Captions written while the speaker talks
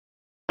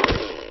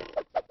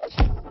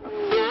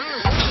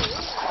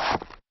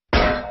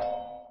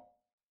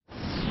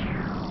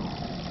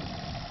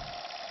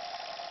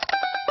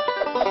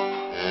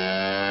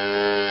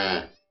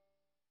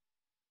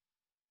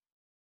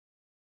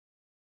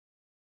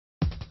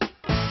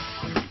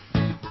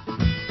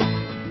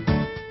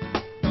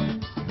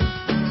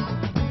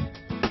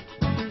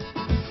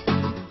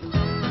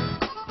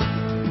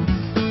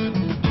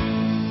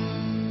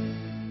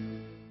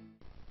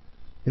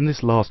In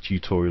this last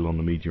tutorial on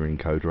the Media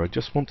Encoder, I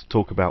just want to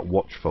talk about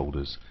watch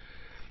folders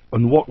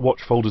and what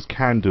watch folders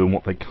can do and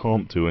what they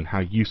can't do and how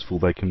useful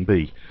they can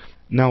be.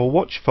 Now, a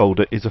watch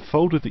folder is a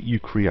folder that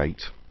you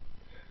create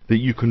that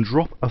you can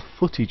drop a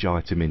footage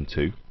item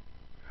into,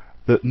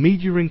 that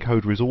Media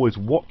Encoder is always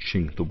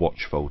watching the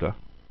watch folder,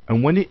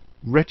 and when it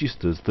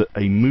registers that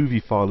a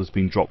movie file has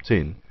been dropped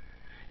in,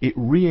 it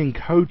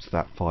re-encodes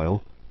that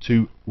file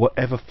to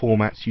whatever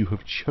formats you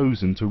have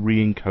chosen to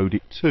re-encode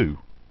it to.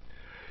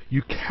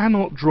 You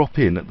cannot drop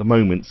in at the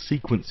moment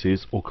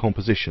sequences or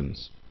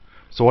compositions,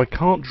 so I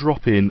can't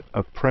drop in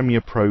a Premiere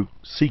Pro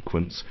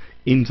sequence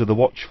into the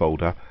watch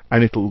folder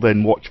and it'll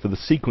then watch for the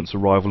sequence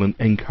arrival and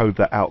encode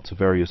that out to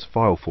various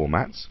file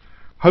formats.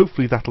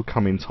 Hopefully that'll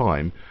come in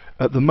time.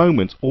 At the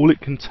moment, all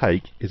it can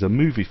take is a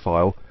movie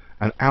file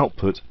and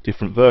output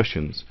different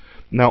versions.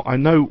 Now, I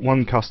know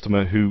one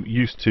customer who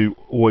used to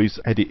always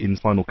edit in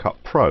Final Cut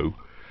Pro,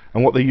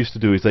 and what they used to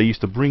do is they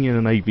used to bring in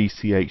an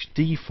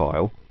AVCHD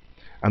file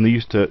and they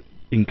used to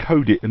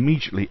encode it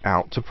immediately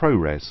out to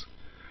ProRes.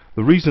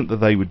 The reason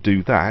that they would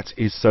do that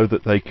is so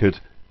that they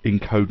could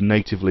encode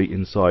natively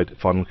inside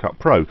Final Cut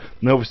Pro.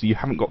 Now obviously you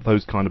haven't got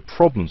those kind of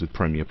problems with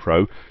Premiere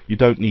Pro. You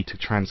don't need to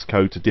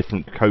transcode to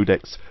different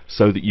codecs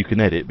so that you can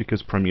edit,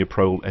 because Premiere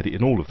Pro will edit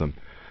in all of them.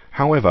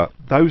 However,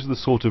 those are the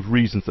sort of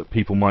reasons that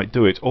people might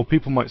do it. Or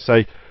people might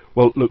say,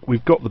 well, look,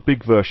 we've got the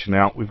big version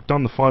out, we've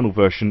done the final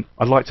version,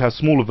 I'd like to have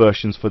smaller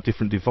versions for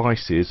different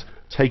devices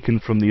taken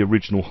from the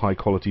original high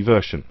quality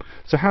version.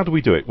 So how do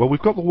we do it? Well,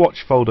 we've got the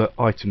watch folder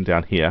item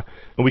down here,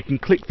 and we can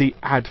click the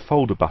add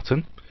folder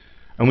button,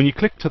 and when you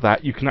click to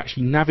that you can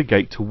actually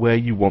navigate to where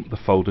you want the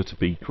folder to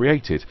be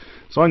created.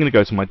 So I'm going to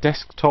go to my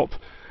desktop.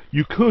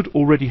 You could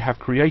already have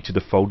created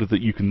a folder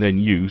that you can then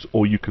use,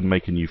 or you can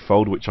make a new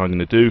folder, which I'm going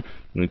to do.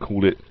 I'm going to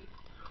call it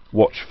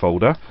watch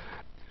folder.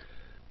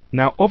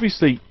 Now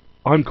obviously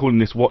I'm calling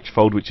this watch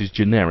folder, which is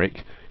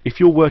generic. If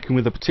you're working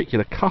with a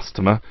particular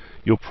customer,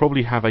 you'll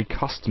probably have a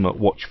customer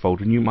watch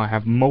folder, and you might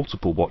have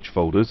multiple watch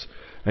folders,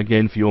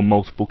 again for your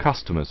multiple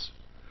customers.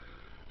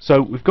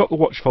 So we've got the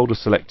watch folder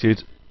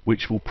selected,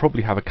 which will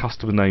probably have a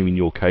customer name in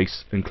your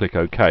case, and click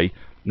OK,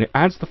 and it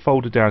adds the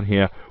folder down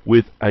here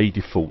with a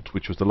default,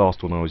 which was the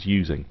last one I was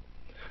using.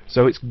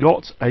 So it's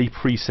got a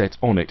preset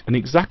on it, and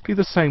exactly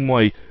the same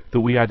way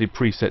that we added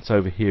presets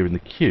over here in the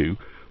queue,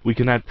 we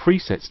can add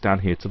presets down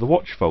here to the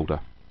watch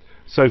folder.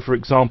 So for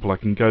example, I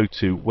can go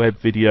to web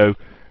video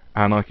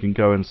and I can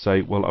go and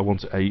say, well, I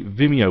want a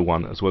Vimeo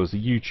one as well as a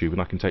YouTube,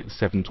 and I can take the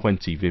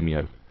 720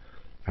 Vimeo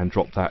and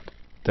drop that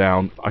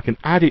down. I can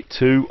add it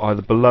to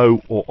either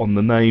below or on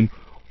the name,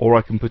 or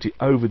I can put it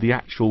over the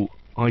actual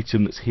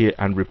item that's here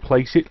and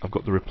replace it. I've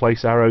got the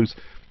replace arrows.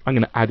 I'm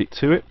going to add it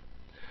to it,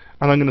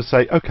 and I'm going to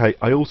say, okay,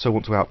 I also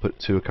want to output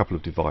to a couple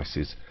of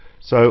devices.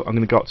 So I'm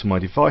going to go up to my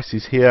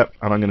devices here,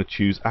 and I'm going to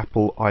choose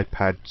Apple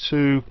iPad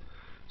 2.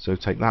 So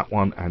take that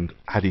one and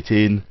add it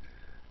in,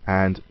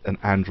 and an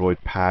Android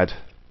pad.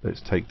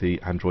 Let's take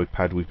the Android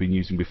pad we've been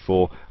using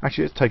before.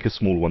 Actually, let's take a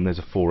small one. There's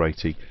a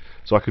 480.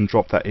 So I can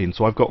drop that in.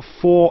 So I've got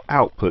 4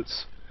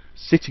 outputs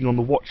sitting on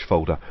the watch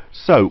folder.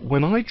 So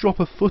when I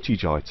drop a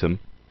footage item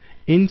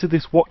into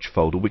this watch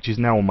folder, which is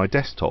now on my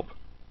desktop,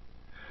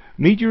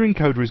 Media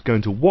Encoder is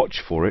going to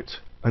watch for it,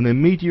 and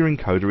then Media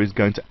Encoder is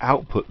going to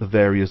output the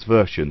various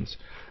versions.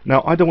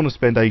 Now I don't want to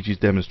spend ages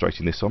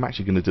demonstrating this, so I'm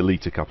actually going to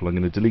delete a couple. I'm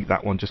going to delete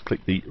that one. Just click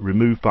the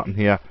remove button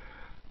here.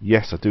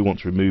 Yes, I do want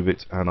to remove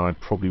it, and I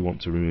probably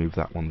want to remove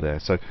that one there.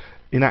 So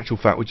in actual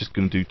fact we're just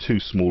going to do 2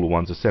 smaller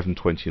ones, a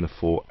 720 and a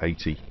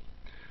 480,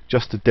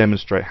 just to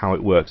demonstrate how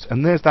it works.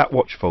 And there's that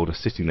watch folder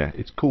sitting there.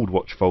 It's called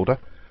watch folder,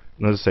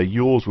 and as I say,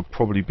 yours would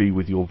probably be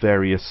with your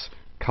various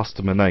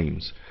customer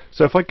names.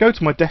 So if I go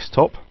to my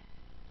desktop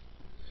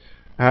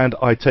and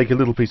I take a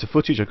little piece of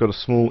footage, I've got a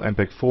small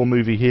MPEG-4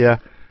 movie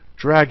here,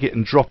 drag it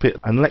and drop it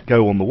and let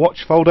go on the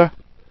watch folder,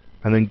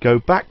 and then go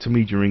back to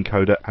Media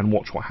Encoder and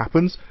watch what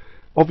happens.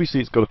 Obviously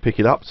it's got to pick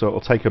it up, so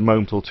it'll take a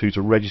moment or two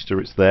to register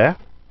it's there.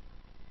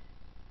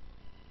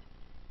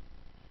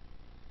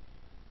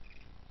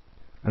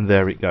 And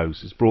there it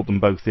goes. It's brought them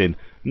both in.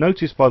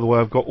 Notice, by the way,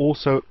 I've got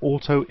also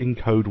auto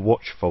encode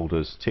watch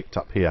folders ticked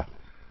up here.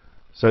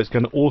 So it's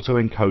going to auto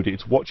encode it.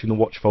 It's watching the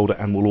watch folder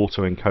and will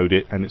auto encode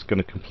it, and it's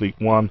going to complete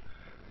one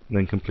and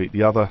then complete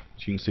the other.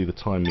 As you can see, the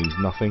time means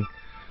nothing.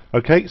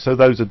 Okay, so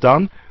those are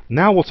done.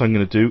 Now what I'm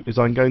going to do is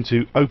I'm going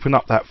to open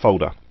up that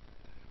folder.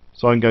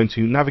 So I'm going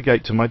to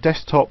navigate to my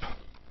desktop,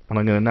 and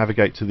I'm going to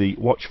navigate to the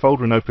watch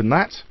folder and open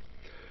that.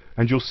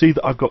 And you'll see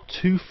that I've got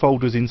 2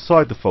 folders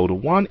inside the folder.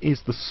 One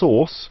is the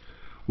source,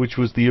 which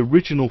was the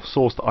original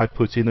source that I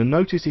put in, and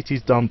notice it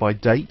is done by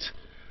date.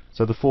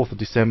 So the 4th of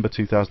December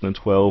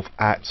 2012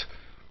 at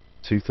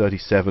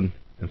 2:37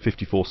 and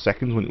 54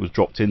 seconds when it was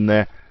dropped in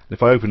there. And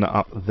if I open that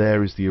up,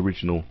 there is the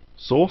original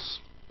source.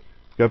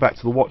 Go back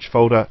to the watch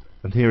folder,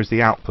 and here is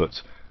the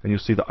output, and you'll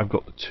see that I've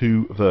got the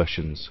 2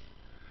 versions.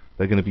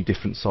 They're going to be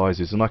different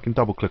sizes, and I can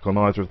double click on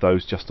either of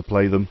those just to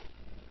play them,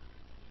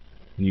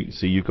 and you can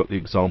see you've got the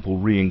example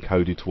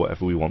re-encoded to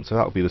whatever we want. So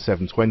that will be the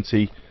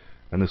 720,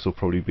 and this will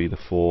probably be the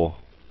 4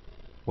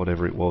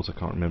 whatever it was, I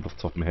can't remember off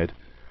the top of my head.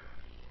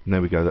 And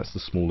there we go, that's the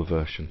smaller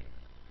version.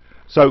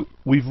 So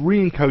we've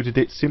re-encoded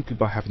it simply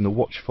by having the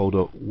watch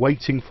folder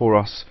waiting for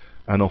us,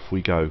 and off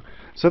we go.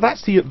 So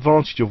that's the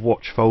advantage of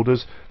watch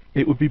folders.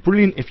 It would be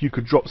brilliant if you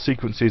could drop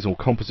sequences or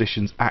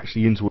compositions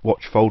actually into a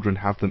watch folder and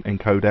have them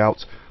encode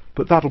out,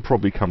 but that'll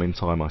probably come in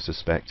time, I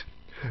suspect.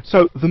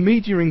 So the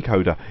Media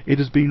Encoder, it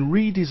has been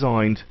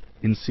redesigned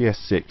in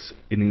CS6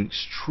 in an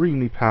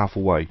extremely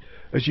powerful way.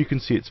 As you can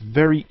see, it's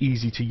very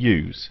easy to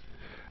use.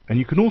 And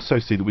you can also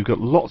see that we've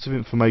got lots of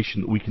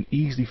information that we can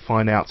easily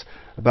find out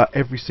about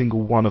every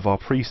single one of our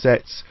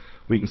presets.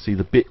 We can see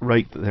the bit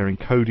rate that they're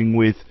encoding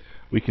with.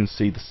 We can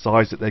see the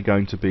size that they're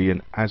going to be,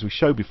 and as we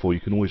showed before, you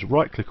can always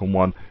right click on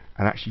one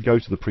and actually go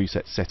to the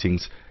preset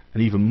settings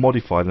and even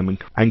modify them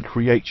and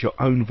create your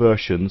own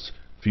versions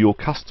for your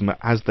customer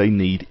as they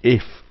need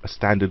if a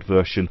standard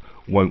version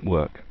won't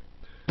work.